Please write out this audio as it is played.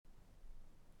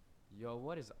Yo,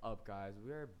 what is up, guys?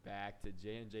 We're back to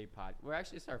J&J Pod.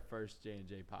 It's our first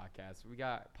J&J podcast. We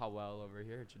got Powell over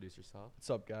here. Introduce yourself. What's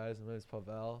up, guys? My name is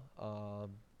Pavel.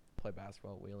 Play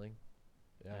basketball at Wheeling.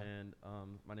 Yeah. And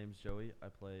my name's Joey. I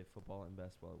play football and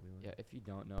basketball at Wheeling. Yeah, if you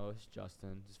don't know, it's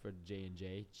Justin. Just for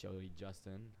J&J, Joey,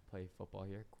 Justin. Play football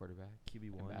here, quarterback,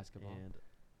 QB1 basketball, and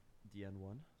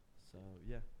DN1. So,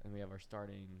 yeah. And we have our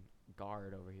starting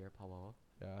guard over here, Powell.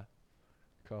 Yeah.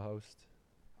 Co-host.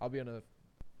 I'll be on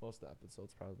most of the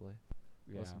episodes probably.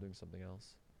 Yeah. Unless I'm doing something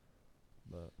else.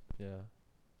 But, yeah.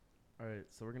 All right,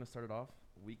 so we're going to start it off.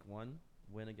 Week 1,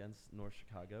 win against North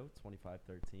Chicago,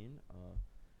 25-13.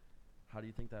 How do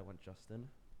you think that went, Justin?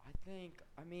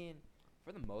 I mean,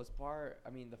 for the most part,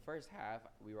 the first half,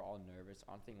 we were all nervous.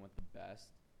 I don't think it went the best.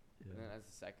 Yeah. And then as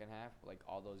the second half, like,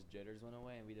 all those jitters went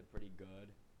away, and we did pretty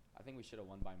good. I think we should have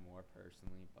won by more,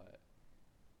 personally, but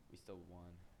we still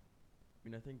won. I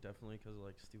mean, I think definitely because of,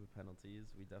 like, stupid penalties,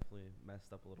 we definitely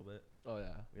messed up a little bit. Oh,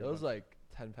 yeah. We There was,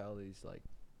 10 penalties,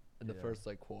 in the first,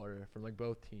 quarter from,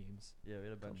 both teams. Yeah, we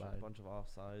had a bunch of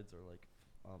offsides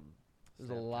or, There's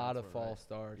a lot of false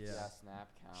starts. Yeah, snap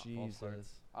count.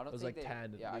 Jesus. I don't it was think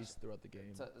 10 at least throughout the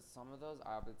game. Some of those,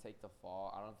 I have to take the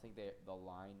fall. I don't think the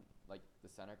line, the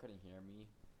center couldn't hear me.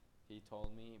 He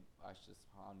told me, it's just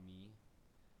on me.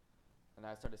 And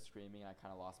I started screaming, and I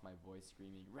kind of lost my voice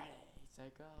screaming, ready,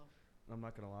 set, go. I'm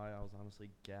not going to lie, I was honestly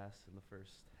gassed in the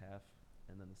first half,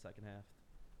 and then the second half,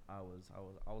 I was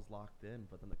locked in,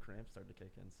 but then the cramps started to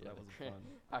kick in, so that was fun.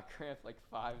 I cramped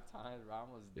 5 times. I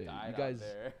almost died out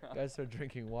there. You guys started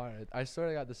drinking water. I swear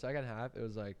to God, the second half, it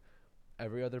was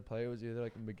every other player was either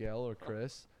Miguel or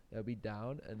Chris that would be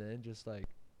down, and then just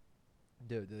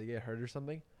dude, did they get hurt or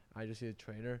something? I just see the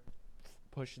trainer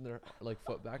pushing their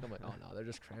foot back. I'm like, oh no, they're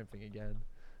just cramping again.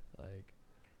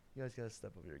 You guys gotta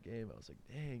step up your game. I was like,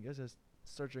 dang, you guys gotta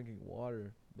start drinking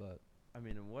water. But I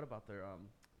mean, and what about their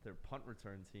punt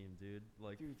return team, dude?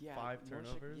 Dude, yeah, 5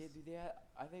 turnovers. Yeah, dude,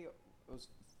 I think it was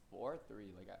 4 or 3.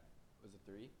 Was it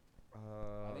 3?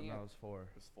 I think it was 4. It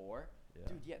was 4. Yeah.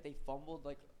 Dude, yeah, they fumbled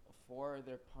 4 of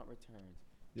their punt returns.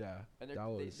 Yeah, and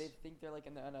they think they're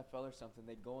in the NFL or something.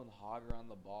 They go and hog around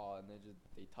the ball, and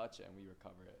they touch it, and we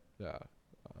recover it. Yeah,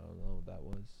 I don't know what that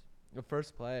was. The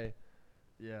first play.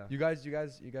 Yeah. You guys,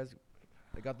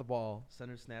 they got the ball.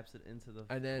 Center snaps it into the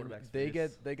and then quarterback's they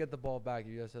face. get the ball back.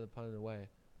 You guys had to punt it away.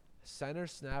 Center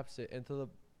snaps it into the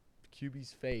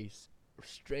QB's face,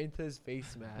 straight into his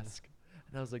face mask,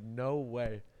 and I was like, no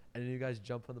way. And then you guys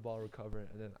jump on the ball, recover it,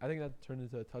 and then I think that turned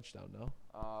into a touchdown. No.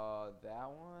 That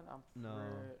one No,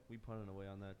 we punted away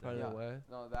on that. Punted away.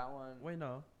 No, that one. Wait,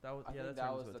 no, that was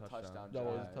that was the touchdown. That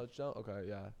was a touchdown. Okay,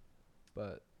 yeah,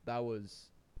 but that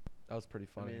was pretty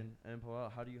funny. I mean, and Paul,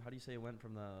 how do you say it went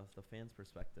from the fans'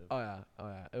 perspective? Oh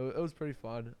yeah, it was pretty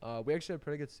fun. We actually had a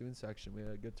pretty good student section. We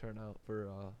had a good turnout for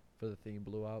the theme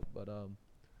blew out, but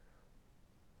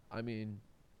I mean,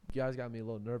 you guys got me a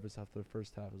little nervous after the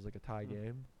first half. It was a tie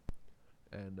game,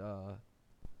 and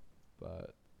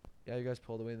but yeah, you guys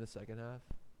pulled away in the second half.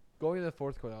 Going into the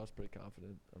fourth quarter, I was pretty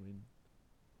confident. I mean,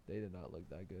 they did not look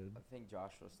that good. I think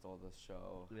Joshua stole the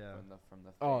show. Yeah. From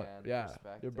the fan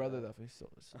perspective. Your brother definitely stole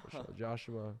the show.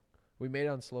 Joshua, we made it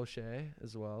on Slow Shay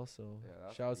as well. So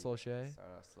shout out Slow Shay. Shout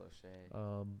out Slow Shay.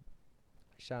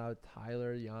 Shout out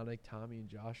Tyler, Yannick, Tommy, and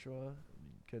Joshua. I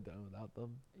mean, could have done without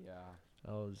them. Yeah.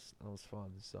 That was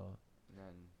fun. So, and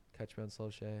then catch me on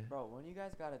Slow Shay. Bro, when you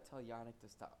guys gotta tell Yannick to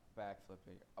stop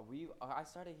backflipping, I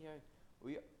started hearing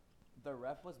the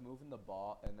ref was moving the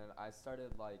ball, and then I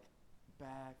started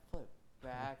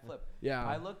backflip. Yeah.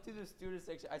 I looked to the student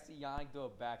section. I see Yannick do a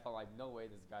backflip. I'm like, no way,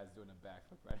 this guy's doing a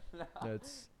backflip right now.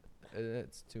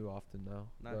 It's too often now.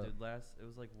 Nah, dude. It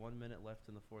was 1 minute left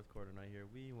in the fourth quarter, and I hear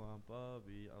 "We want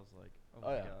Bubby." I was like, "Oh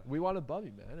my god." We wanted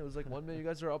Bubby, man. It was 1 minute. You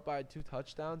guys are up by 2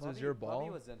 touchdowns. It was your ball.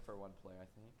 Bubby was in for one play, I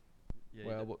think.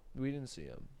 Yeah. Well, we didn't see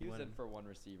him. He was in for one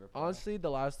receiver play. Honestly,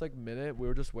 the last minute, we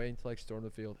were just waiting to storm the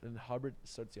field, and Hubbard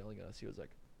starts yelling at us. He was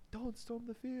like, "Don't storm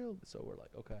the field." So we're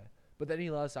like, "Okay," but then he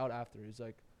let us out after. He's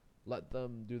like, "Let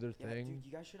them do their thing." Dude,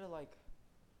 you guys should have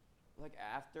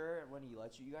after when he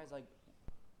let you guys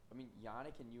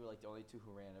Yannick and you were the only 2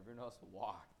 who ran. Everyone else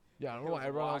walked. Yeah, I don't know why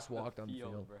everyone else walked on the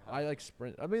field. I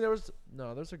sprint. I mean, there's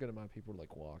a good amount of people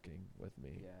walking with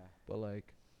me. Yeah. But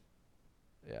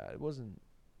yeah, it wasn't.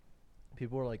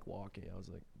 People were walking. I was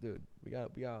like, dude, we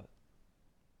got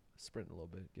sprint a little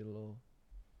bit, get a little.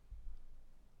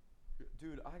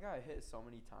 Dude, I got hit so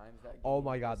many times that game. Oh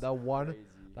my god, that crazy.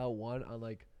 one on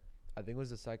I think it was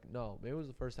the second. No, maybe it was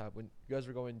the first half when you guys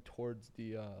were going towards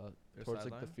the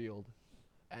the field,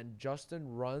 and Justin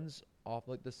runs off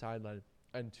the sideline,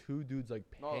 and 2 dudes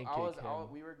pancake him.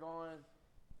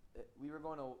 We were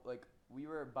going to like we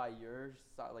were by your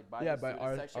side, like by Yeah, the by student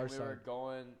our section. We were side.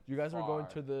 going. You guys were going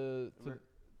far. to the We were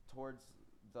towards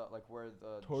the like where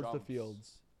the towards the jumps-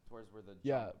 fields. Towards where the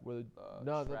Yeah, jump, where the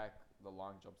no, track, the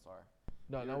long jumps are.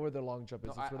 no, we not were- where the long jump is.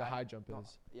 No, It's where the high jump no,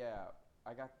 is. Yeah,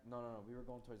 I got no. We were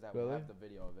going towards that. Really? We have the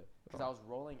video of it because Oh. I was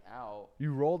rolling out.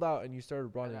 You rolled out and you started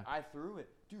running. And I threw it,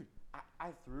 dude.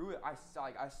 I threw it.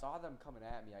 I saw them coming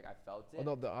at me. Like I felt it. Oh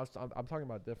no, I'm talking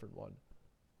about a different one.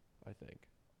 I think,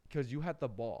 because you had the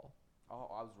ball Oh,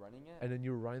 I was running it. and then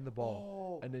you were running the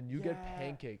ball Oh, and then you get yeah.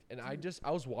 pancaked and Dude.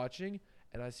 I was watching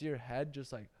and I see your head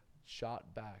just like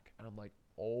shot back and I'm like,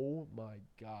 oh my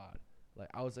god, like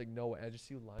I was like no way. I just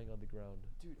see you lying on the ground.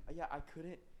 Dude, yeah, I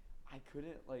couldn't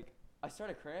like. I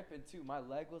started cramping too. My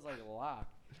leg was like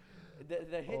locked. The hit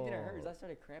didn't hurt. 'Cause I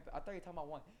started cramping. I thought you were talking about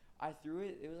one. I threw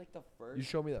it. It was like the first. You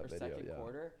showed me that or video, second yeah.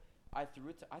 quarter. I threw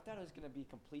it. I thought it was gonna be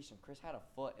completion. Chris had a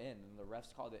foot in, and the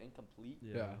refs called it incomplete.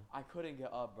 Yeah. I couldn't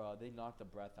get up, bro. They knocked the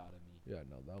breath out of me. Yeah,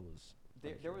 no, that was.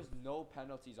 There was no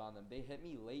penalties on them. They hit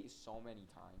me late so many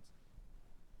times.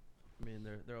 I mean,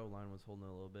 their O line was holding it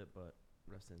a little bit, but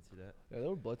refs didn't see that. Yeah, they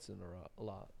were blitzing a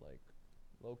lot, like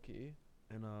low key.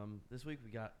 And this week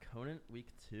we got Conant week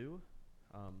 2,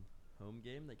 home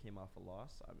game. They came off a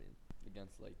loss. I mean,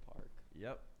 Against Lake Park.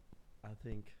 yep. I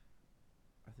think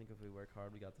if we work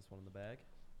hard, we got this one in the bag.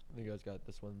 I think you guys got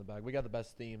this one in the bag. We got the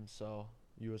best theme, so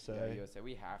USA. Yeah, USA.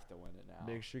 We have to win it now.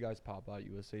 Make sure you guys pop out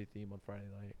USA theme on Friday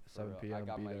night, For 7 real. p.m. I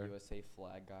got be my there. USA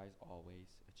flag, guys. Always.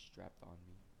 It's strapped on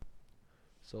me.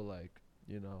 So like,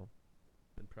 you know,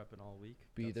 Been prepping all week.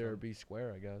 be Got there or some- be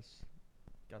square, I guess.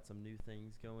 Got some new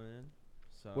things going in.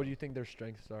 So What do you think their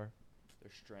strengths are?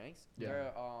 Their strengths? Yeah.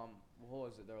 They're, what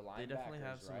was it? They're linebackers, They definitely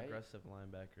have some right? aggressive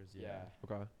linebackers. Yeah. Yeah.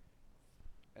 Okay.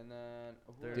 And then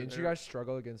They're- Didn't you guys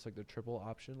struggle against like the triple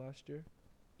option last year?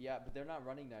 yeah, but they're not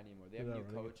running that anymore. They have new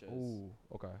coaches. Oh,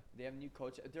 okay. They have new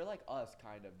coaches. They're like us,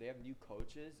 kind of. They have new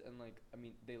coaches, and like I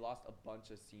mean, they lost a bunch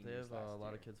of seniors. They have last a lot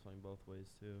year. of kids playing both ways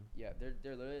too. Yeah, they're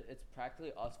literally. It's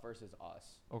practically us versus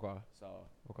us. Okay. So,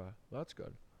 Okay. Well, that's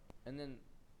good. and then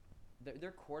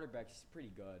their quarterback is pretty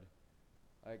good.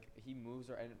 Like he moves,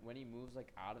 and when he moves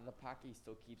like out of the pocket, he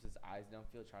still keeps his eyes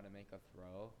downfield trying to make a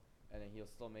throw, and then he'll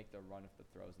still make the run if the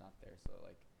throw's not there. So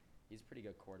like, he's a pretty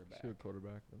good quarterback. He's a good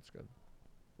quarterback. That's good.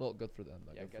 Well, good for them.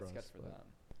 Not Yeah, good for good us. for but- them.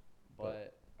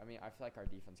 But I mean, I feel like our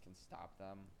defense can stop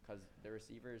them because the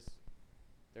receivers,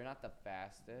 they're not the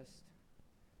fastest,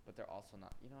 but they're also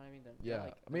not. You know what I mean? They're Yeah,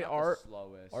 like, I mean, they're not our- the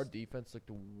slowest. Our defense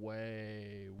looked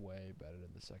way better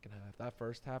in the second half. That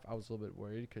first half, I was a little bit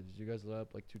worried because you guys let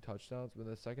up like 2 touchdowns. But in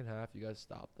the second half, you guys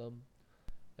stopped them,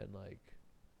 and like,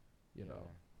 you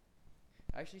know,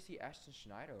 I actually see Ashton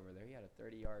Schneider over there. He had a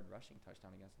 30-yard rushing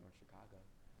touchdown against North Chicago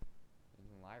in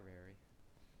the library.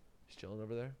 he's chilling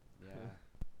over there. Yeah.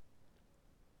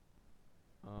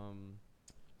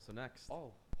 So next,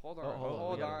 Oh, hold on. Oh, hold on.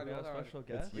 Hold We got on. we got hold a on. special It's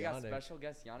guest. We got Yannick. special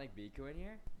guest Yannick Biku in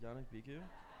here. Yannick Biku.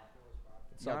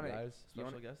 What's up, Yannick, guys? You Special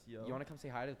wanna- guest. Yo. You want to come say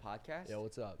hi to the podcast? Yeah,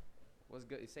 what's up? What's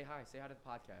good? Say hi. Say hi to the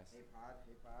podcast. Hey pod,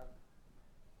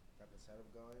 got the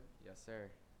setup going. Yes, sir.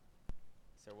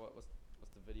 So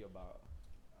what's the video about?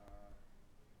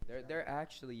 Uh, They're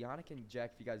actually Yannick and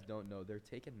Jack. If you guys don't know, they're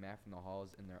taking math in the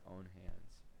halls in their own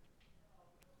hands.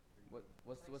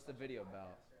 What's the video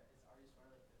about?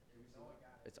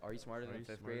 It's Are You Smarter Than a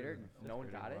Fifth Grader? No one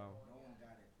got it. Wow. no one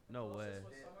got it. No way.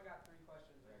 Someone got 3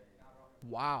 questions right. Not wrong.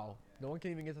 Wow. No one can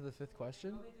even get to the 5th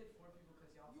question. We only did 4 people because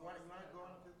y'all. You want to go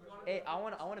on the fifth question? Hey, I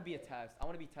want to be a test. I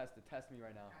want to be tested. Test me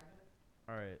right now.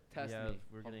 All right. Test yeah, me.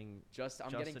 We're getting.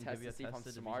 I'm getting Justin, give tested you a to see if I'm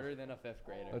tested if you smarter than a fifth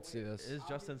grader. Let's see this. Is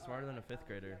Justin smarter than a 5th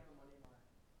grader?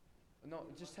 No,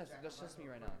 just test me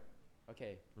right now.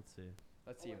 Okay, Let's see.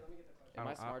 let's see. Let me get the question. Am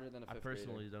I smarter than a I fifth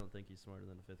personally grader? don't think he's smarter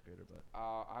than a 5th grader, but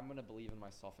I'm gonna believe in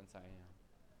myself since I am.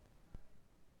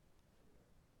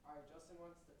 Alright, Justin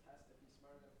wants to test if he's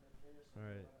smarter than 5th graders. so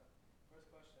Alright.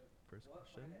 First question. first What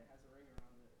question. planet has a ring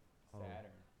around it? Oh.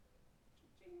 Saturn.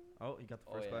 Ching. Oh, he got the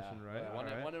Oh, first yeah. question right. One All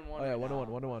right. and one. Oh yeah, right 1 to now.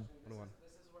 1, 1 to 1. This, One.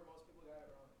 this is where most people got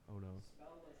it wrong. Oh no.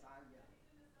 Spell lasagna.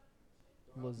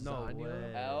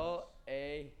 Lasagna.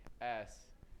 way.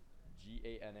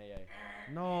 LASGANAA.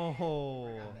 No.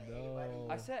 No.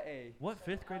 I said A. What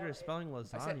 5th grader is spelling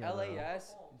lasagna? I said though?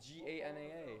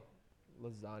 LASGANAA.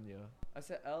 Lasagna. I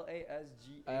said L-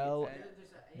 LASGANAA.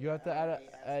 You have to add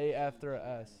a after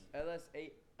a S.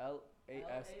 LSA.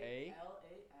 L-A-S-A-G-N.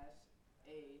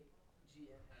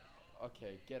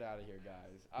 Okay, get out of here,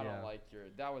 guys. I Yeah. don't like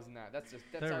your. That was not. That's just.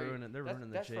 That's They're how you- ruining- they're that's,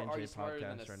 ruining the that's for Are You J&J Smarter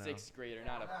Than a podcast right now. 6th grader,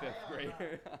 not a 5th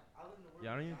grader.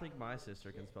 Yeah, I don't even think my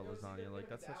sister can spell lasagna. Like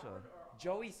that's such a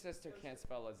Joey's sister can't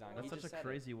spell lasagna. that's He such just a said it.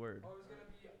 crazy word. Oh, it was gonna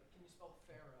be, can you spell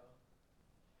pharaoh?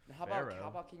 How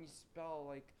about can you spell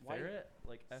like why? Ferret?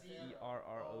 Like Ferrot? No,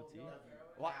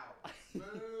 Why?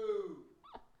 Boo!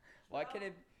 Why can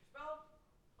it? Spell.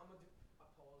 I'm gonna do a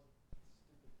pause.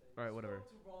 Stupid thing. All right, whatever.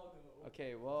 Spell Toronto.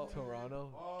 Okay, well,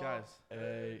 Toronto. Guys.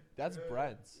 Hey, that's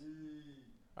Brent's.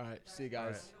 All right, see you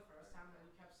guys. The first time that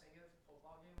you kept singing it's a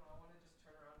football game, I want to just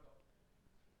turn around and go.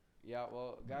 yeah,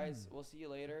 well, guys, we'll see you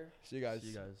later. See you guys. See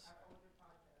you guys. Have fun with your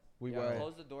podcast. We Yeah, will.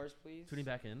 close the doors, please. Tuning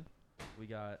back in. We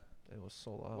got It was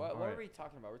so loud. What Alright. were we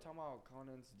talking about? We're talking about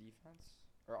Conan's defense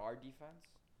or our defense.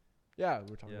 Yeah,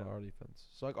 we're talking Yeah. about our defense.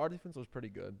 So like our defense was pretty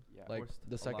good. Yeah. Like forced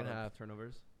the a second lot of half,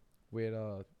 turnovers. we had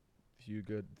a few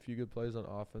good plays on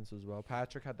offense as well.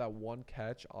 Patrick had that one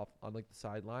catch off on like the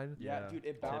sideline. Yeah, Yeah. dude,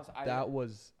 it bounced. That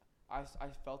was I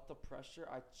felt the pressure.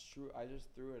 I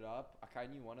just threw it up. I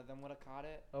knew one of them would have caught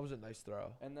it. a nice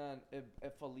throw. And then if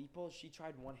Filippo, she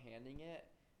tried one-handing it.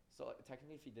 So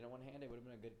technically, if he didn't one-hand it, would have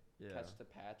been a good Yeah. catch to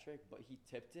Patrick. But he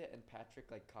tipped it, and Patrick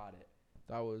like caught it.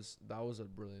 That was a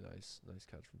really nice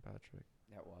catch from Patrick.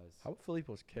 That was. How about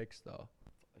Filippo's kicks though?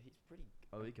 He's pretty.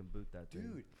 Oh, he can boot that thing.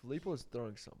 Dude, Filippo's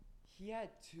throwing some. he had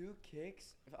 2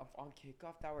 kicks on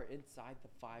kickoff that were inside the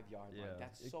 5-yard line. Yeah.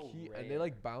 That's Like, so rare. and they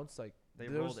like bounced like They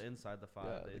there rolled was- inside the 5. yeah,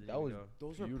 They like, didn't that even was go.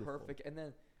 Those beautiful. were perfect. And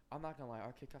then I'm not gonna lie,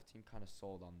 our kickoff team kind of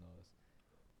sold on those.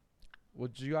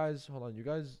 Would you guys hold on? You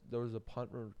guys, there was a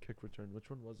punt or kick return. Which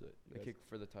one was it? You The guys- kick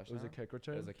for the It touchdown. was a kick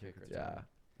return. It was a kick return. Yeah,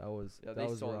 that was. Yeah, that they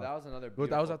was sold. rough. That was another. Well,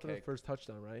 that was beautiful after kick. the first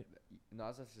touchdown, right? No,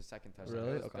 that was the second touchdown. Really?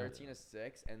 It was Okay.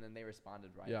 13-6, and then they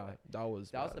responded right Yeah, away. that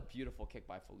was. That was bad. a beautiful kick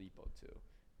by Filippo too,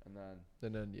 and then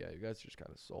And then yeah, you guys just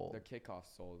kind of sold. their kickoff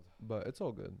sold. But it's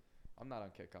all good. I'm not on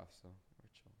kickoff, so we're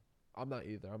chill. I'm not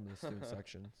either. I'm in the student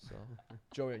section. So,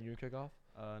 Joey, are you kickoff?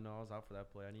 No, I was out for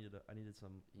that play. I needed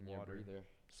some You need a water. breather.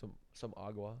 Some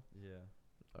agua. Yeah.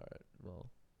 All right. Well,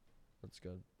 that's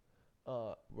good.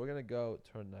 We're gonna go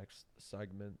to our next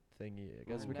segment thingy. I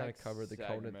guess Our we kind of next covered the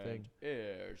Conan thing.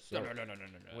 Is So- no.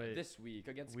 Wait. This week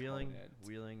against Wheeling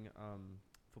Conan.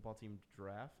 football team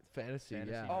draft. Fantasy,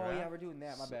 Fantasy yeah. Oh yeah, draft. we're doing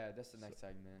that. My So- bad. That's the next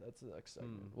segment. That's the next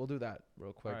segment. Hmm. We'll do that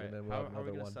real quick, Alright, and then we'll how have are we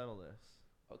another gonna one. settle this?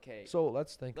 Okay. So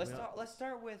let's think. let's about-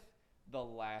 start with the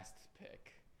last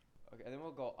pick. Okay, and then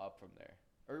we'll go up from there.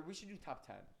 Or we should do top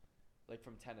 10, like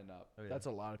from 10 and up. Okay. That's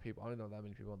a lot of people. I don't know that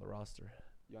many people on the roster.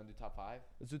 You want to do top 5?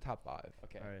 Let's do top 5.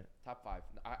 Okay. All right. Top 5.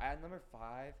 At number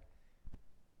 5,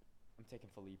 I'm taking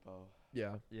Filippo.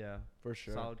 Yeah, Yeah. for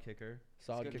sure. Solid kicker.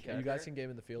 Solid good kicker. You guys kicker. can game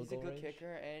in the field He's a goal good range.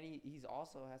 kicker, and he's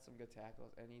also has some good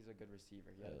tackles, and he's a good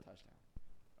receiver. He had a Yeah. touchdown.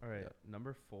 All right. Yeah.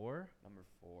 Number 4. Number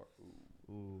 4.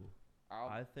 Ooh. Ooh. I'll,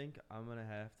 I think I'm gonna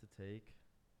have to take.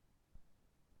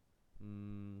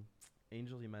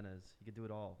 Angel Jimenez. He could do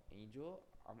it all. Angel.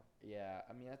 Yeah.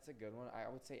 I mean, that's a good one. I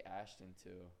would say Ashton too.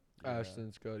 Yeah.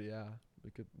 Ashton's good. Yeah,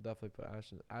 we could definitely put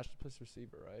Ashton. Ashton plays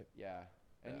receiver, right? Yeah.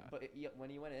 And Yeah. but when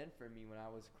he went in for me when I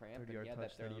was cramping, 30-yard he had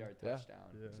that 30-yard Yeah. touchdown.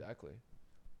 Yeah. Exactly.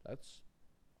 That's.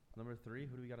 Number 3.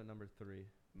 Who do we got at number 3?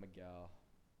 Miguel.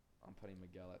 I'm putting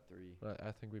Miguel at 3.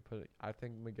 I think we put it. I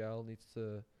think Miguel needs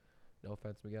to. No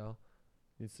offense, Miguel.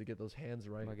 Needs to get those hands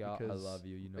right. Miguel, I because, love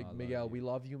you. You know, like I love Miguel, you. we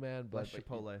love you, man. But Less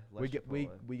Chipotle. we Less get we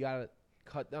Chipotle. we gotta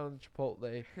cut down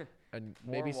Chipotle and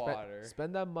More maybe water.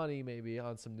 spend that money maybe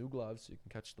on some new gloves so you can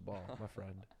catch the ball, my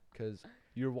friend. Because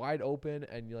you're wide open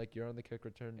and you're on the kick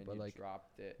return, And but you like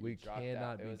dropped it. we You dropped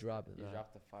cannot that. be dropping You that.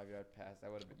 dropped the 5-yard pass.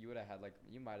 That would have. You would have had like.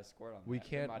 You might have scored on we that. It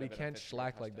can't might we have been a can't 50-yard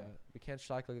slack like touchdown. that. We can't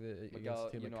slack like that against Miguel,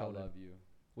 a team you like know I Conan. love you.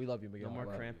 We love you, Miguel. No more I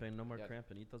love you. cramping. No more Yeah.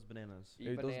 cramping. Eat those bananas. Eat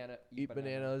Eat those- banana. Eat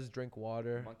bananas, drink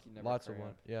water. Monkey never Lots of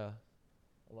cramp. water. Yeah.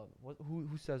 I love it. What?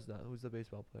 Who says that? Who's the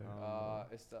baseball player?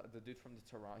 It's the dude from the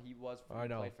Toronto. He was. I He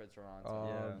know. played for Toronto.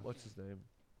 Yeah. What's his name?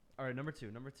 All right. Number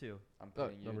 2. Number 2. I'm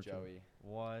putting you, number 2. Joey.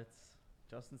 What?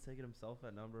 Justin's taking himself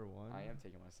at number 1. I am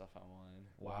taking myself at 1.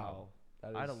 Wow.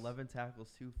 That I had is 11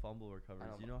 tackles, 2 fumble recoveries.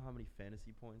 know. You know how many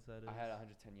fantasy points that is? I had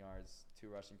 110 yards, 2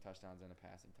 rushing touchdowns, and a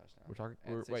passing touchdown. We're talking.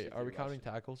 And Wait, are we 63 counting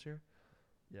rushing. tackles here?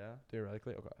 Yeah.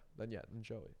 Theoretically, okay. Then yeah, then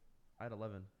Joey. I had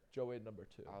 11. Joey at number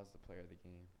 2. I was the player of the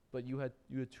game. But you had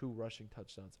 2 rushing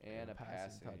touchdowns And a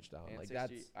passing touchdown. And Like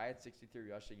 60 that's I had 63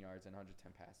 rushing yards and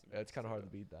 110 passing. yeah, it's yards, kind of so hard to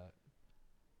beat that.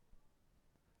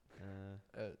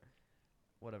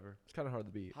 Whatever. It's kind of hard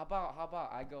to beat. How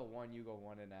about I go 1, you go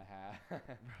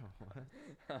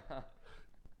 1.5.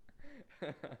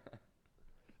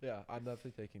 Yeah, I'm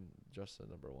definitely taking Justin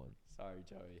number 1. Sorry,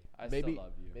 Joey. I Maybe still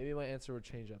love you. maybe my answer would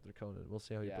change after Conan. We'll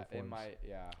see how he Yeah, it performs. might.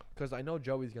 Yeah. Because I know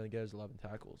Joey's gonna get his 11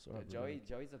 tackles. or however many.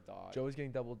 Joey's a dog. Joey's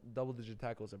getting double digit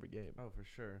tackles every game. Oh, for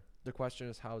sure. The question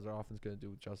is, how is our offense gonna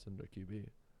do with Justin or QB?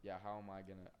 Yeah. How am I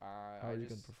gonna? How I are you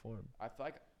just, gonna perform? I feel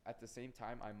like at the same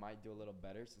time I might do a little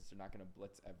better since they're not gonna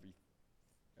blitz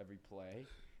every play.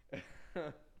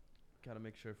 Gotta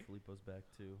make sure Filippo's back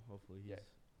too. Hopefully he's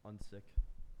Yeah. unsick.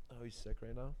 Oh, he's sick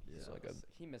right now. Yeah. He's like a,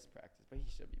 He missed practice, but he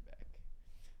should be back.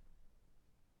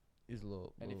 he's a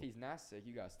little, And if he's not sick,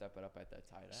 you gotta step it up at that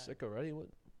tight end. sick already. What?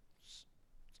 It's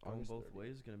Going August both 30th.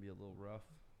 ways is gonna be a little rough.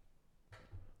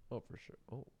 Oh, for sure.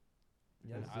 Oh,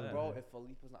 Yeah, Let's it's do that. that. Bro, if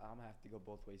Felipe's not, I'm gonna have to go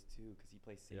both ways too, cause he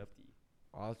plays Yep. safety.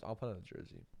 I'll put on a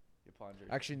jersey. You're playing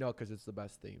jersey. Actually, no, because it's the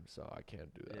best theme, so I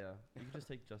can't do that. Yeah, you can just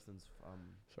take Justin's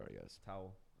Sorry, guys.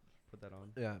 towel, put that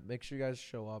on. Yeah, make sure you guys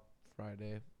show up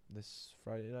Friday. This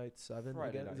Friday night, 7 Friday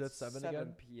again. night, Is that 7 7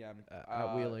 again? p.m.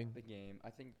 At Wheeling. The game. I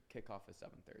think kickoff is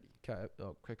 7:30.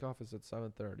 Oh, kickoff is at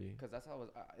 7:30. Cause that's how it was.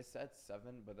 It said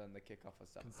 7, but then the kickoff was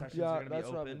 7:30. Concessions Yeah, are gonna that's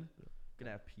be what open.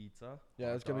 Gonna have pizza. Yeah,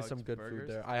 hot there's gonna be dogs, some good burgers, food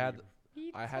there. I had the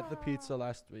Pizza. pizza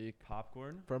last week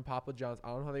popcorn. from Papa John's. I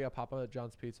don't know how they got Papa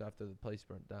John's pizza after the place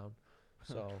burnt down.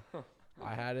 So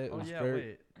I had it. It Oh was yeah, very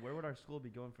wait. Where would our school be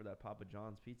going for that Papa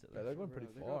John's pizza? Yeah, they're going pretty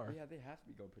far. Yeah, they have to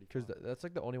be going pretty because far. that's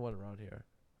like the only one around here,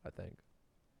 I think.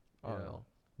 I don't Yeah. know,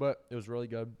 but it was really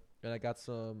good, and I got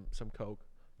some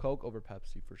Coke over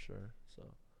Pepsi for sure. So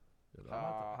you know,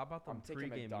 How about them I'm taking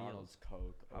pregame McDonald's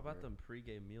Coke. How about over- them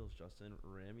pregame meals, Justin?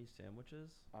 Rami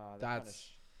sandwiches. They're kinda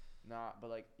that's Nah, but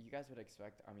like you guys would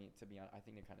expect. I mean, to be honest, I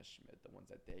think they're kind of schmid, the ones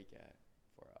that they get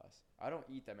for us. I don't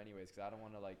eat them anyways because I don't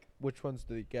want to like. which ones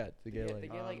do they get? They get get, like they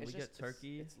get like we it's get just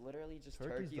turkey. It's literally just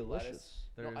turkey's turkey, delicious. lettuce.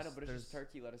 No, I know, There's- but it's just there's-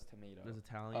 turkey, lettuce, tomato. There's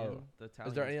Italian. The Italian.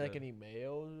 Is there any like any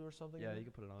mayo or something? Yeah, in you it?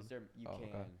 can put it on. Is there? You Oh, can.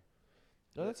 okay.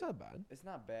 No, that's not bad. It's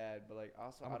not bad, but like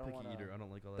also I'm I a don't picky want eater. I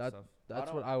don't like all That that stuff.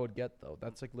 that's what don't- I would get though.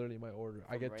 That's like literally my order.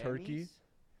 I get turkey.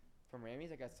 From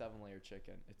Ramy's, I got 7-layer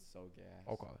chicken. It's so gas.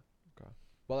 Okay.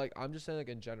 But like I'm just saying like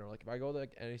in general, like if I go to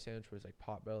like any sandwich place like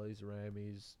Potbelly's,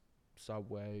 Ramy's,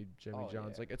 Subway, Jimmy Oh,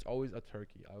 John's, yeah. like it's always a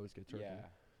turkey. I always get turkey. Yeah.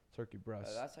 Turkey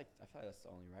breast. That's like I feel like that's the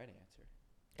only right answer.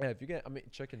 Yeah, if you get, I mean,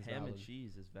 chicken's Ham valid. and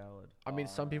cheese is valid. I mean,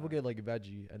 some people Uh, get like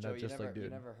veggie, and Joe, that's just like, you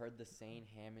dude. never heard the saying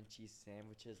ham and cheese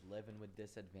sandwiches living with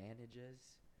disadvantages?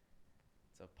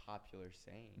 It's a popular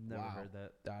saying. Never Wow. heard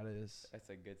that. That is, That's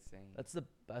a good saying. that's the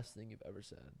best thing you've ever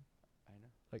said, I know.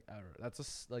 like ever. That's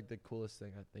just like the coolest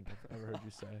thing I think I've ever heard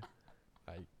you say.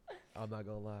 I'm not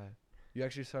gonna lie, you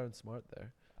actually sounded smart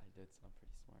there. I did sound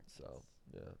pretty smart. So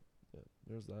yes. yeah,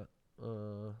 there's that.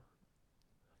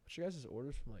 What's your guys'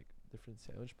 orders from like different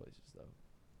sandwich places though?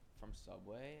 From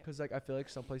Subway. Cause like I feel like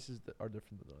some places are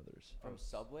different than others. From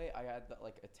Subway, I had the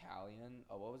like Italian.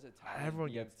 What was it? Italian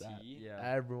Everyone gets that. BMT. Yeah.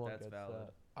 Everyone that's gets valid.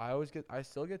 that. I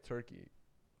still get turkey.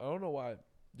 I don't know why.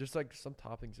 Just like some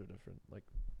toppings are different. Like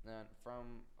And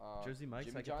from Jersey Mike's,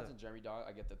 Jimmy I get John's the- and Jeremy Dog,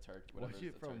 I get the turkey. What Whatever you-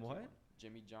 is the from turkey what? one.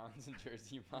 Jimmy John's and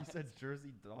Jersey You Mike's. said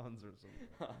Jersey Dons or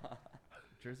something.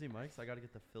 Jersey Mike's, I gotta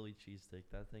get the Philly cheesesteak.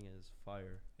 That thing is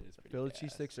fire. It is pretty Philly gas.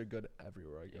 cheesesteaks are good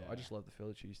everywhere I go. I Yeah. just love the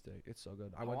Philly cheesesteak. It's so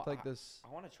good. I I went wa- to like this. I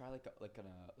want to try like a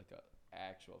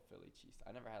actual Philly cheese.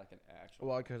 I never had like an actual.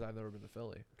 Well, because I've never been to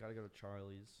Philly. Gotta go to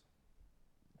Charlie's.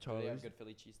 Do they have Charlie's. good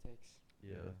Philly cheesesteaks?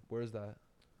 Yeah. Where's that?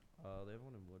 They have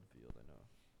one in Woodfield, I know.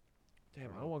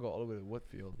 Damn, I don't want to go all the way to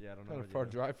Whitfield. Yeah, I don't know. Kind where of they far are.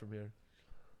 drive from here.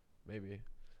 Maybe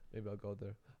I'll go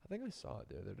there. I think I saw it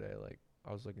the other day. Like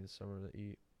I was looking somewhere to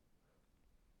eat.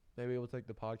 Maybe we'll take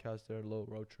the podcast there, a little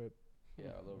road trip. Yeah,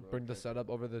 a little road Bring the trip. setup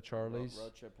over to Charlie's.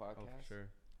 Road trip podcast. Oh, for sure.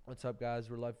 What's up, guys?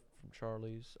 We're live from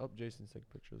Charlie's. Oh, Jason's taking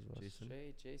pictures of us. Jason.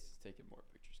 Jason's taking more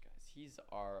pictures, guys. He's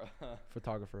our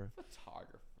Photographer.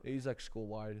 photographer. He's like school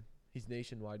wide. He's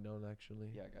nationwide known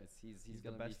actually. Yeah, guys. He's He's the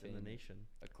gonna best be in the famous. nation.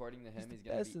 According to He's him, the he's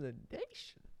gonna best be in the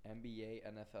nation. NBA,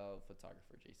 NFL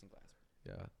photographer Jason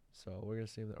Glassberg. Yeah. So we're gonna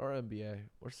see him there, or NBA,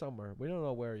 or somewhere. We don't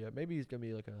know where yet. Maybe he's gonna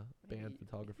be like a band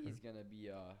photographer. He's gonna be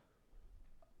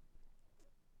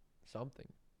Something.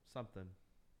 Something.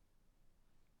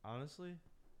 Honestly,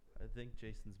 I think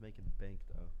Jason's making bank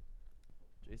though.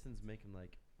 Jason's making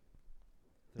like.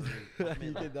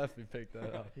 You can definitely pick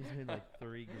that up. He's made like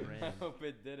 $3 I grand. hope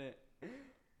it didn't.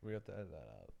 We have to edit that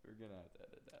out. We're gonna have to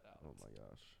edit that out. Oh my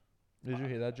gosh. Did you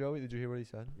hear that, Joey? Did you hear what he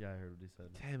said? Yeah, I heard what he said.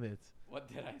 Damn it. What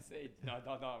did I say? No.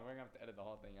 We're gonna have to edit the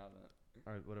whole thing out. Then.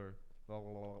 All right, whatever.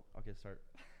 Okay, start.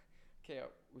 Okay,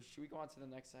 should we go on to the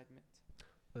next segment?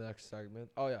 The next segment.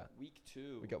 Oh yeah. Week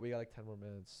 2. We got like 10 more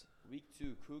minutes. Week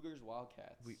 2. Cougars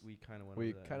Wildcats. We kind of went.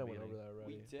 We over that in kind of the went over beginning. that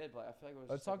already. We did, but I feel like it was.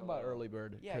 Let's just talk like a about little- early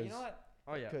bird. Yeah, you know what?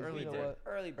 Oh yeah, 'Cause early you know bird. what?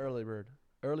 Early bird. Early bird.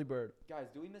 Early bird. Guys,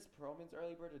 do we miss Perlman's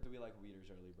early bird or do we like Weeder's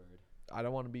early bird? I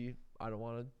don't want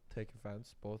to take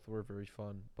offense. Both were very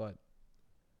fun, but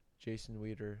Jason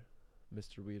Weeder,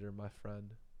 Mr. Weeder, my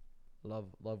friend, love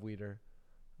Weeder.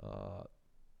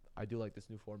 I do like this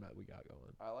new format we got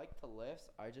going. I like the lifts.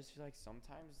 I just feel like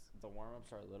sometimes the warm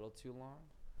ups are a little too long.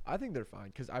 I think they're fine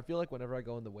because I feel like whenever I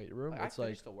go in the weight room, Like, it's I like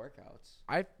finished the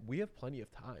workouts. we have plenty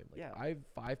of time. Like Yeah. I have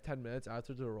 5-10 minutes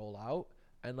after to roll out,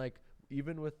 and like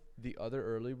even with the other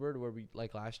early bird where we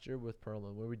like last year with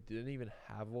Perlman where we didn't even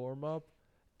have warm up,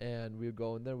 and we would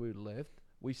go in there, we would lift,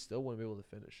 we still wouldn't be able to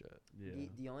finish it. Yeah.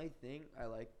 The only thing I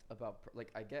liked about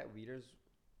like I get Weeder's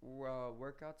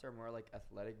workouts are more like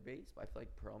athletic based, but I feel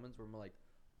like Perlman's were more like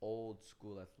old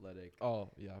school athletic. Oh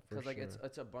yeah, for Because sure. like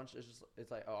it's a bunch. It's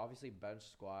like obviously bench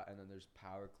squat, and then there's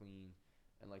power clean,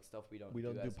 and like stuff we don't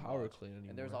do as power much. clean anymore.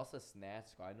 And there's also snatch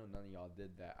squat. I know none of y'all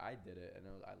did that. I did it, and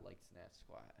I liked snatch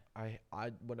squat.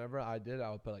 I whenever I did,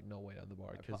 I would put like no weight on the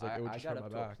bar because like it would just I hurt got my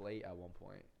up to back. a plate at one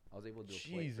point. I was able to do a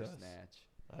plate for Jesus.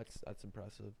 snatch. That's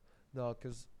impressive. No,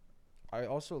 because I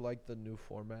also like the new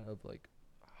format of like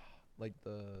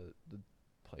the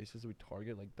places we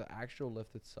target. Like the actual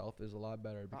lift itself is a lot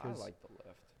better I because like the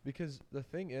lift. because the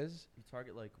thing is You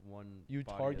target like one. you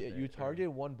body a target day, you or-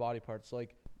 target one body part. So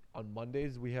like on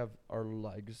Mondays we have our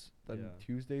legs, then Yeah.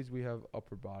 Tuesdays we have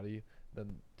upper body,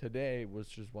 then today was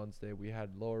just Wednesday we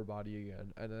had lower body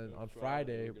again, and then on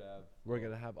Friday we're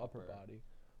gonna have upper body.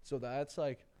 So that's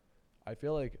like, I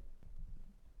feel like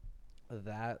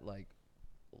that like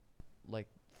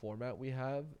format we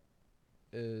have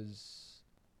is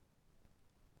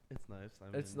It's nice.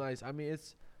 it's nice. I mean,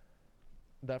 it's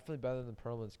definitely better than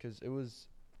Perlman's because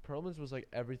Perlman's was like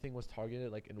everything was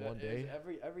targeted like in one day,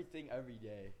 Everything every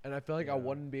day. and I feel like I Yeah.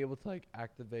 wouldn't be able to like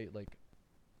activate like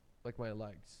my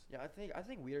legs. Yeah, I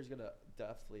think Weeder's gonna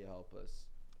definitely help us.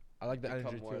 I like the become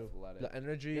energy more too. athletic. The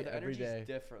energy Yeah, the every energy's day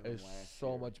different than is last so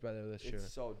year. much better this year.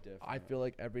 It's so different. I feel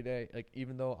like every day, like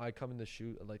even though I come in the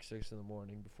shoot at like 6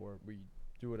 a.m. before we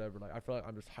do whatever, like I feel like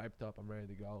I'm just hyped up. I'm ready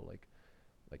to go. Like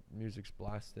music's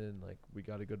blasting. Like we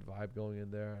got a good vibe going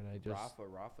in there, and I just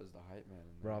Rafa's the hype man.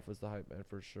 In there. Rafa's the hype man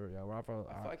for sure. Yeah, Rafa.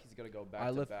 I feel like he's gonna go I back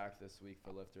to lift- back this week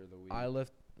for lifter of the week. I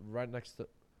lift right next to.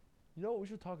 You know what? We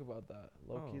should talk about that.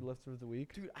 Low key Oh. lifter of the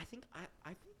week. Dude, I think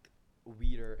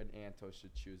Weeder and Anto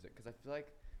should choose it because I feel like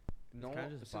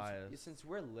kinda just biased. since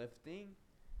we're lifting,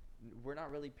 we're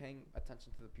not really paying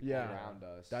attention to the people Yeah, around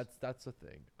us. That's the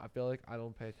thing. I feel like I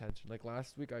don't pay attention. Like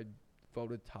last week, I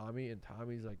voted Tommy, and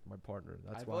Tommy's like my partner.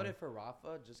 That's I why. voted for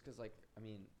Rafa just because like I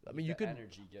mean he's you the could-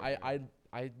 energy giver.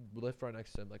 I lift right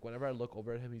next to him. Like whenever I look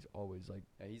over at him, he's always like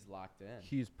yeah, he's locked in.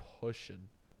 he's pushing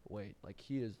weight. Like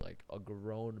he is like a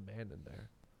grown man in there.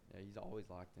 Yeah, he's always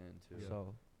locked in too.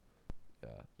 So, yeah.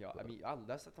 Yeah, I but- mean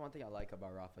that's the one thing I like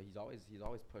about Rafa. He's always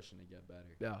pushing to get better.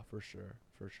 Yeah, for sure.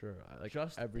 I like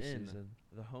Just every in. season.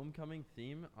 The homecoming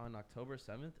theme on October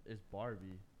 7th is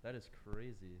Barbie. That is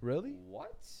crazy. Really?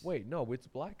 What? Wait, no, it's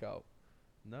blackout.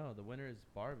 No, the winner is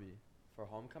Barbie. For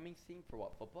homecoming theme for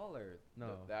what, football or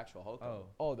No. the actual Hoko? Oh,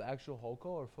 Oh, the actual Hoko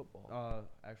or football?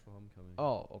 actual homecoming.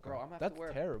 Oh, okay. Bro, I'm gonna have That's to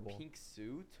wear terrible. a pink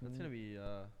suit. That's gonna be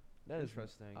That is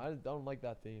interesting. I don't like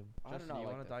that theme. I don't Justin, know. you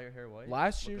like want to that. dye your hair white?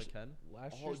 Last Look year's like Ken?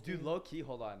 last Oh, year's dude, theme- low key,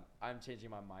 hold on. I'm changing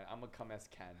my mind. I'm gonna come as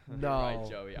Ken. You're No. right,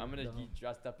 Joey. I'm gonna No. be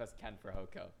dressed up as Ken for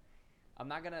Hoko. I'm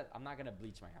not gonna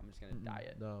bleach my hair. I'm just gonna dye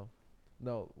it. No.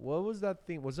 What was that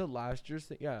theme? Was it last year's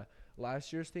thing? Yeah,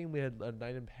 last year's theme we had a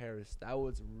night in Paris. That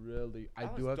was really. I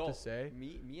That do was have to dope. say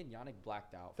Me and Yannick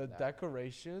blacked out. For the that.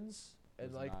 decorations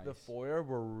and was like the nice. foyer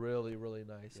were really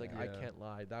nice. Like I Yeah. can't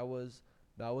lie. That was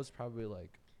probably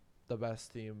like the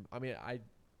best theme. I mean,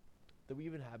 did we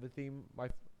even have a theme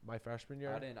my freshman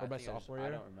year I didn't. or I my think sophomore I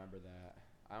year? don't remember that.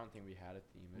 I don't think we had a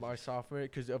theme. It was My just- sophomore year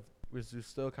because it was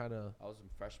still kind of I was a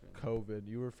freshman. COVID.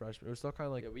 You were freshman. It was still kind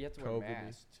of like yeah, we had to wear COVID-y.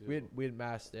 masks too. we had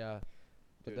masks, yeah.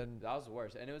 But Dude, then that was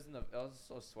worse, and it was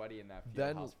so sweaty in that field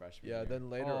Then- house freshman yeah, year. then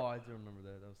later Oh, I do remember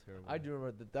that. That was terrible. I do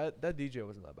remember that DJ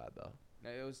wasn't that bad though.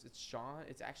 No, it's Sean.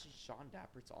 It's actually Sean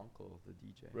Dappert's uncle, the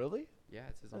DJ. Really? Yeah,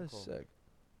 it's his That's uncle. sick.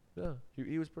 Yeah,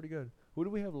 he was pretty good. Who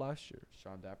did we have last year?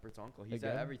 Sean Dapper's uncle. He's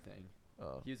Again? at everything.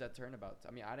 Oh, He was at Turnabouts.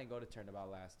 I mean, I didn't go to Turnabout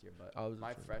last year, but I was at my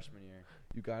Turnabout. freshman year.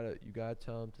 you gotta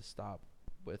tell him to stop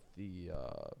with the.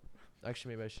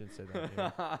 Actually, maybe I shouldn't say that.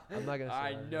 Here. I'm not gonna say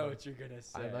I that know here. what you're gonna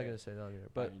say. I'm not gonna say that here,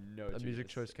 but I know what a you're music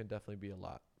gonna choice say. can definitely be a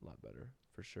lot better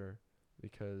for sure,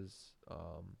 because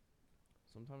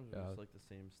Sometimes it's Yeah. just like the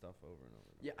same stuff over and over.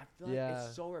 Yeah, I feel like Yeah.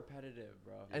 it's so repetitive,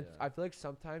 bro. and Yeah. I feel like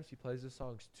sometimes he plays the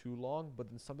songs too long, but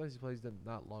then sometimes he plays them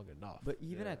not long enough. But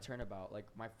even Yeah. at Turnabout,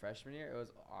 like my freshman year, it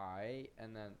was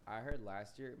and then I heard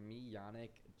last year, me, Yannick,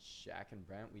 Shaq, and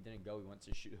Brent, we didn't go. We went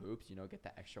to shoot hoops, get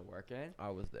the extra work in. I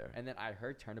was there. And then I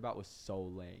heard Turnabout was so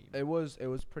lame. It was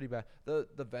pretty bad. The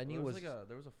venue There was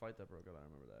there was a fight that broke out. I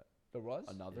remember that. there was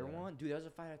Another Yeah. one, dude. There was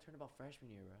a fight at Turnabout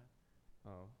freshman year, bro. Oh,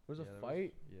 there was yeah, a there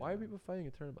fight. Why are yeah. people fighting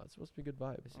at tournament? It's supposed to be good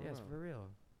vibes. I Yeah, it's don't for real.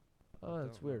 Oh, I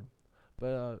that's don't know. weird.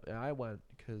 But yeah, I went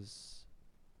because,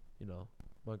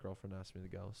 my girlfriend asked me to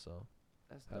go, so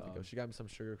That's I had to go. dumb. She got me some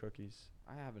sugar cookies.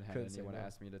 I haven't had Couldn't say anyone no.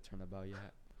 ask me to turn a bell yet.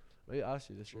 Maybe I'll ask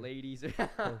you this year. Ladies.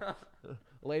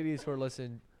 Ladies who are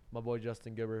listening, my boy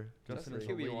Justin Gibber. Justin That's is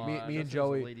a QB1. lady- Me Justin's and a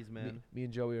Joey. ladies man. Me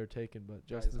and Joey are taken, but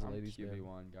Guys, Justin's a I'm ladies man.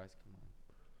 QB1, guys. Come on.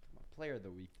 Come on. Player of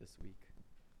the week this week.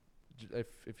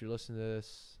 If you're listening to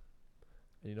this,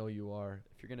 and you know you are,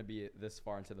 If you're gonna be this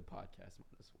far into the podcast,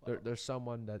 might as well. there's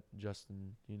someone that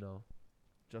Justin,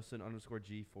 Justin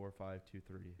 _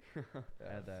 G4523.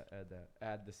 Add that.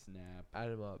 Add the snap. add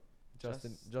him up.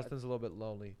 Just- Justin's a little bit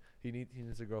lonely. He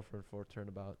needs a girlfriend for a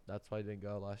turnabout. That's why he didn't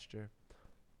go last year.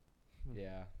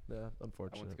 Yeah. Yeah, I went to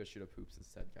unfortunate. go shoot up hoops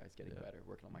instead, guys. Getting Yeah. better,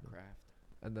 working on my Yeah. craft.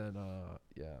 And then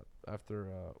after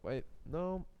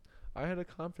I had a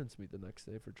conference meet the next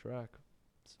day for track.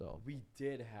 So We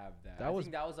did have that. That I was-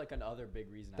 think that was like another big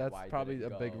reason. that's why I probably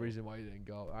didn't a big go. reason why you didn't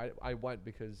go. I went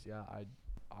because I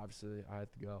obviously I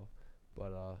had to go.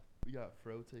 But We got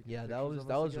Fro taking yeah, that pictures was of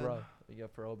that us was again. rough. You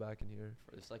got Fro back in here.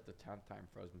 It's like the 10th time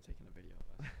Fro's been taking a video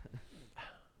of us.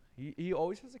 He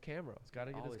always has a camera. He's got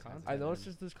to get his Always has content. it. I noticed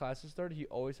in. since this class has started, he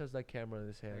always has that camera in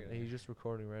his hand, Look at and he's that. just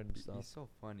recording random stuff. He's so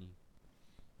funny.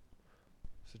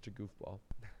 Such a goofball.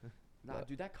 Nah, But-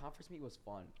 dude, that conference meet was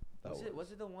fun. That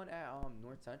Was it the one at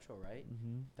North Central, right?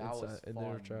 Mm-hmm. That was in fun.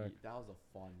 their track. Meet. That was a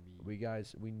fun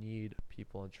meet. We need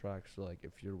people on track. So like,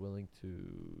 if you're willing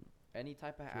to, Any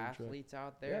type of Field track. athletes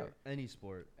out there. Any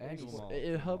sport. Any Do 'em sport. all.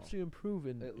 it helps you improve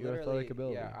in It your literally, athletic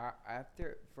ability. yeah.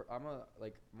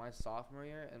 My sophomore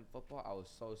year in football, I was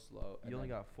so slow. and You only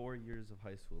then got 4 years of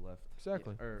high school left.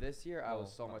 Exactly. Or This year, I was well,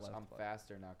 so not much. left, I'm but-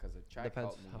 faster now because the track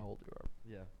Depends helped me. how old you are.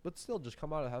 yeah. But still, just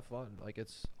come out and have fun. Like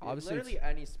it's Yeah, obviously literally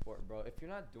any sport, bro. If you're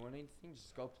not doing anything,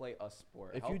 just go play a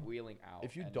sport. If Help you- wheeling out.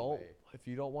 if you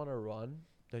anyway. don't want to run,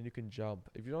 then you can jump.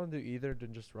 If you don't do either,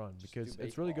 then just run Just do because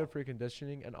it's really good baseball. for your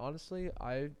conditioning. And honestly,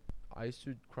 I used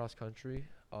to cross country.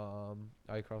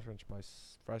 I cross country my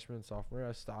freshman and sophomore year.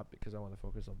 I stopped because I want to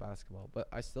focus on basketball. But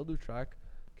I still do track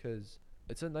because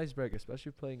it's a nice break,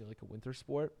 especially playing like a winter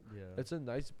sport. Yeah. It's a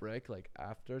nice break like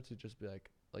after to just be like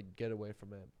get away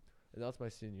from it. And that's my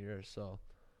senior year, so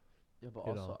Yeah, but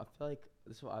you also know. I feel like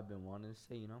this is what I've been wanting to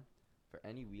say. For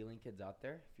any wheeling kids out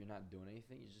there, if you're not doing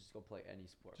anything, you just go play any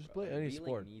sport. Just bro. play Like, any wheeling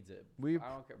sport. Needs it. We've-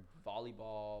 I don't care.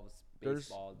 Volleyball, there's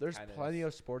baseball. plenty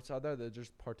tennis. of sports out there that are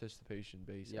just participation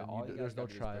based. Yeah, and all you there's guys no gotta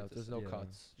do is tryouts, there's no participate.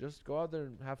 cuts. Just go out there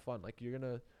and have fun. Like you're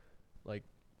gonna, like,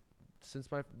 since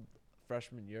my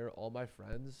freshman year, all my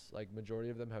friends, like majority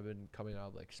of them have been coming out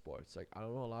of like sports. Like I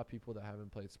don't know a lot of people that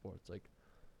haven't played sports. Like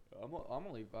I'm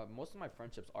only most of my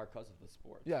friendsps are because of the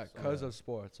sport. yeah, so- because of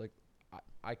sports. Like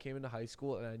I came into high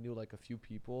school and I knew like a few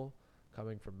people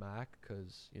coming from Mac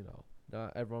because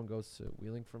not everyone goes to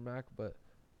Wheeling from Mac, but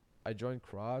I joined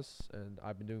cross and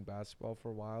I've been doing basketball for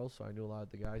a while, so I knew a lot of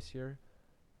the guys here,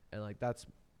 and like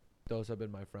those have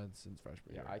been my friends since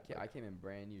freshman Yeah, year. I came in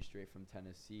brand new straight from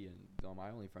Tennessee, and all my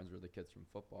only friends were the kids from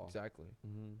football. Exactly.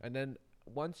 Mm-hmm. And then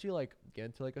once you like get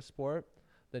into like a sport,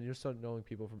 then you start knowing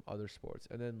people from other sports,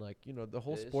 and then like the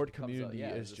whole It just sport becomes community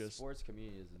is the just sports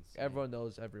community is insane. everyone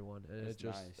knows everyone, and It's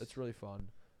nice. it's really fun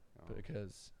Oh.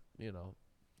 because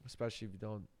especially if you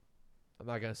don't. I'm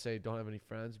not gonna say don't have any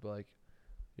friends, but like,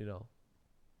 Yeah.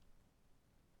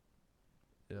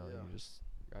 you just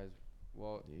Guys,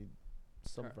 well, need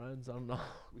some Cur- friends. I don't know.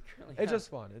 we currently It's have, just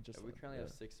fun. It's just we fun. currently yeah.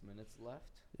 have 6 minutes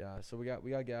left. Yeah, so we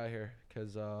gotta get out of here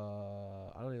because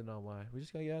I don't even know why. We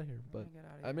just gotta get out of here. We're But gonna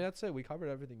get outta I here. mean, I'd say we covered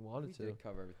everything we wanted we to. did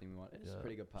cover everything we want. It's a Yeah,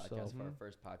 pretty good so- podcast for our Mhm.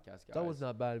 first podcast, guys. That was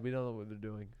not bad. We don't know what they're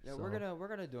doing. Yeah, so. we're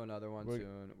gonna do another one We're-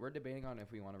 soon. We're debating on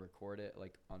if we want to record it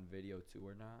like on video too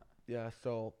or not. Yeah,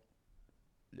 so.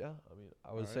 Yeah, I mean,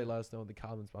 I would say Alright. let us know in the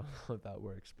comments, but I don't know if that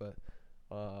works. But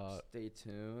Stay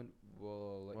tuned.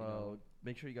 We'll let you Well, know.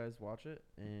 make sure you guys watch it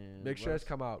and make sure let it's us-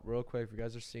 come out real quick. If you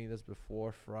guys are seeing this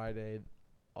before Friday,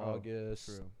 Oh, August.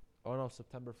 True. Oh no,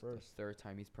 September The 1st. third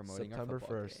time he's promoting September our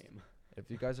football 1st. game.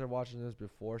 If you guys are watching this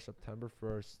before September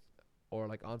 1st, or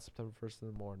like on September 1st in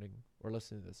the morning, or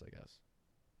listening to this, I guess,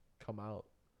 come out.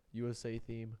 USA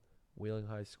theme, Wheeling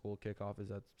High School kickoff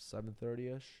is at 7:30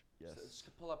 ish. Yes. So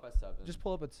just pull up at 7. Just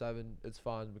pull up at 7. It's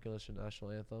fun. We can listen to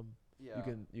national anthem. yeah.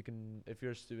 You can if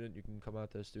you're a student, you can come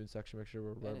out to the student section. Make sure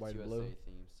we're and red, it's white, and USA blue.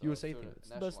 theme. So USA sort theme. of It's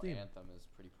the best national theme. anthem is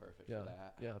pretty perfect Yeah, for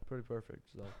that. yeah, pretty perfect.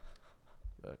 So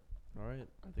All right.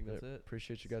 I think that's yeah, it.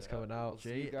 appreciate you guys So, coming out. see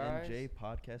you J guys. and J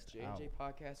podcast out. J&J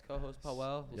podcast co-host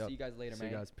Powell. We'll Yep. see you guys later, See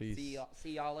man. you guys. Peace.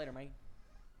 See y'all later, man.